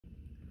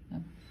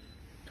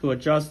To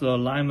adjust the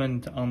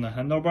alignment on the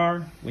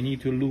handlebar, we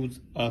need to lose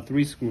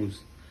 3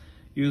 screws.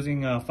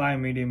 Using a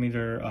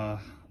 5mm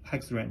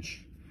hex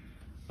wrench,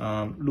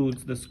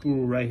 lose the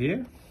screw right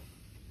here.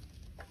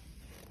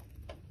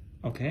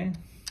 Okay,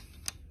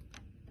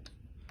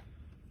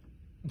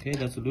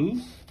 that's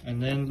loose.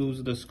 And then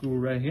lose the screw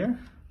right here.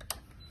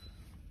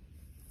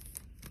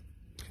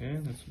 Okay,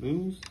 that's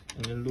loose.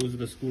 And then lose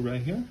the screw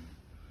right here.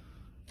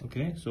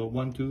 Okay, so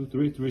 1, 2,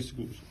 3, 3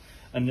 screws.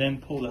 And then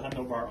pull the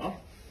handlebar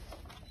up.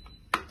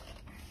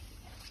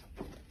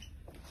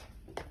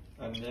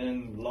 And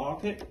then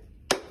lock it.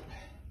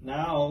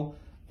 Now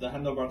the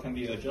handlebar can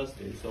be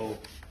adjusted. So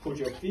put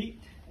your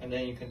feet and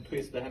then you can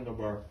twist the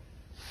handlebar.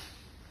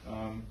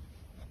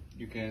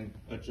 You can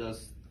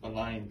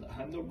align the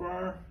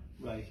handlebar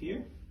right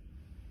here.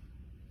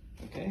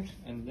 Okay,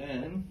 and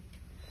then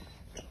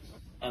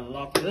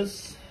unlock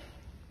this,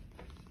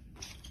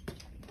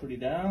 put it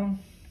down,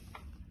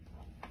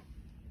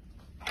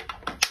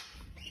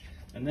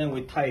 and then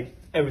we tie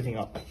everything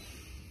up.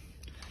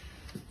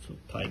 So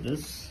tie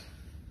this.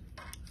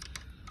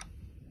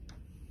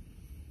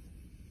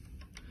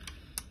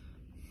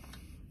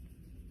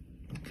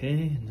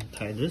 Okay, and then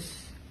tie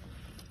this.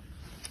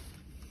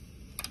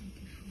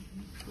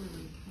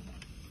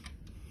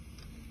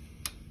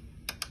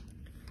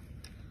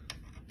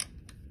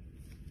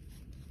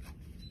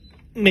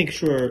 Make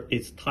sure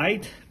it's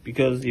tight,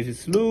 because if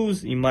it's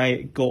loose, it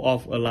might go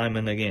off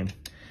alignment again.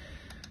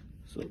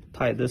 So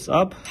tie this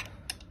up.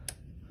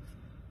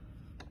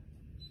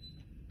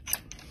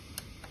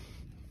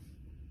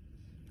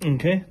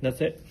 Okay,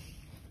 that's it.